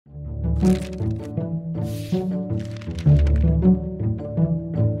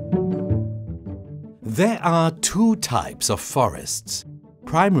There are two types of forests: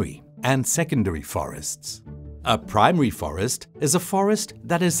 primary and secondary forests. A primary forest is a forest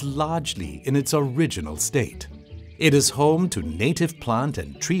that is largely in its original state. It is home to native plant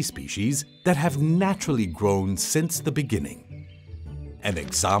and tree species that have naturally grown since the beginning. An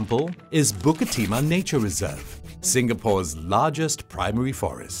example is Bukit Nature Reserve, Singapore's largest primary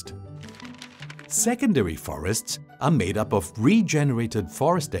forest. Secondary forests are made up of regenerated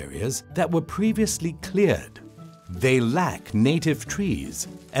forest areas that were previously cleared. They lack native trees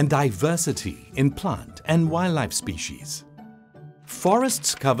and diversity in plant and wildlife species.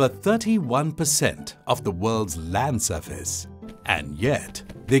 Forests cover 31% of the world's land surface, and yet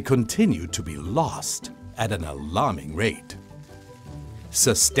they continue to be lost at an alarming rate.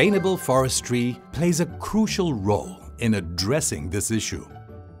 Sustainable forestry plays a crucial role in addressing this issue.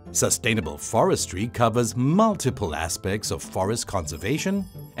 Sustainable forestry covers multiple aspects of forest conservation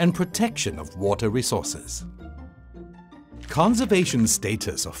and protection of water resources. Conservation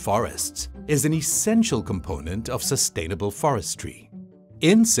status of forests is an essential component of sustainable forestry.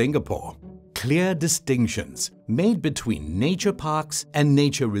 In Singapore, clear distinctions made between nature parks and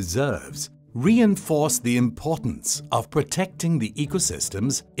nature reserves reinforce the importance of protecting the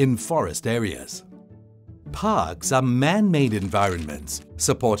ecosystems in forest areas. Parks are man-made environments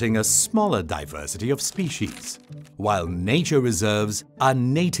supporting a smaller diversity of species, while nature reserves are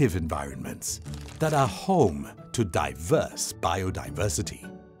native environments that are home to diverse biodiversity.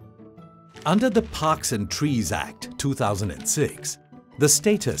 Under the Parks and Trees Act 2006, the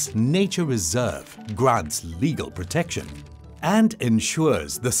status Nature Reserve grants legal protection and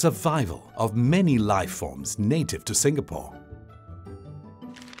ensures the survival of many life forms native to Singapore.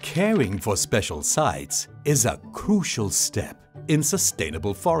 Caring for special sites is a crucial step in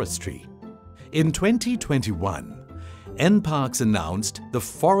sustainable forestry. In 2021, NParks announced the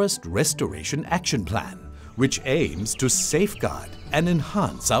Forest Restoration Action Plan, which aims to safeguard and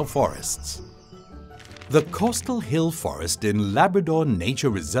enhance our forests. The Coastal Hill Forest in Labrador Nature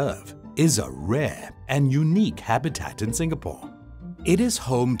Reserve is a rare and unique habitat in Singapore. It is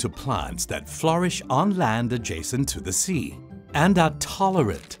home to plants that flourish on land adjacent to the sea and are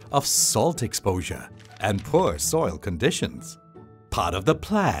tolerant of salt exposure and poor soil conditions. Part of the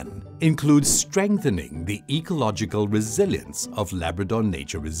plan includes strengthening the ecological resilience of Labrador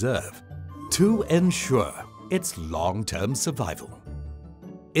Nature Reserve to ensure its long-term survival.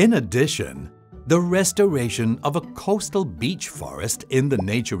 In addition, the restoration of a coastal beech forest in the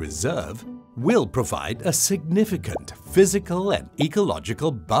nature reserve will provide a significant physical and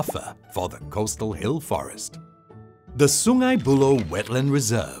ecological buffer for the coastal hill forest. The Sungei Buloh Wetland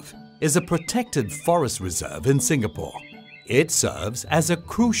Reserve is a protected forest reserve in Singapore. It serves as a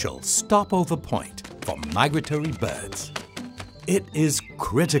crucial stopover point for migratory birds. It is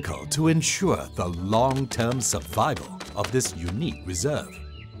critical to ensure the long-term survival of this unique reserve,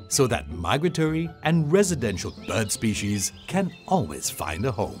 so that migratory and residential bird species can always find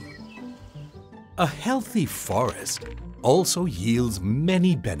a home. A healthy forest also yields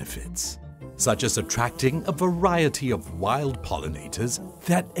many benefits, such as attracting a variety of wild pollinators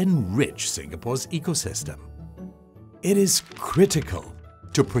that enrich Singapore's ecosystem. It is critical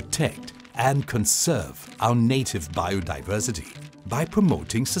to protect and conserve our native biodiversity by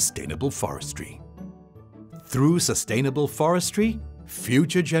promoting sustainable forestry. Through sustainable forestry,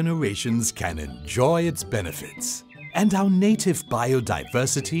 future generations can enjoy its benefits, and our native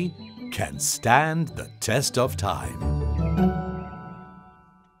biodiversity can stand the test of time.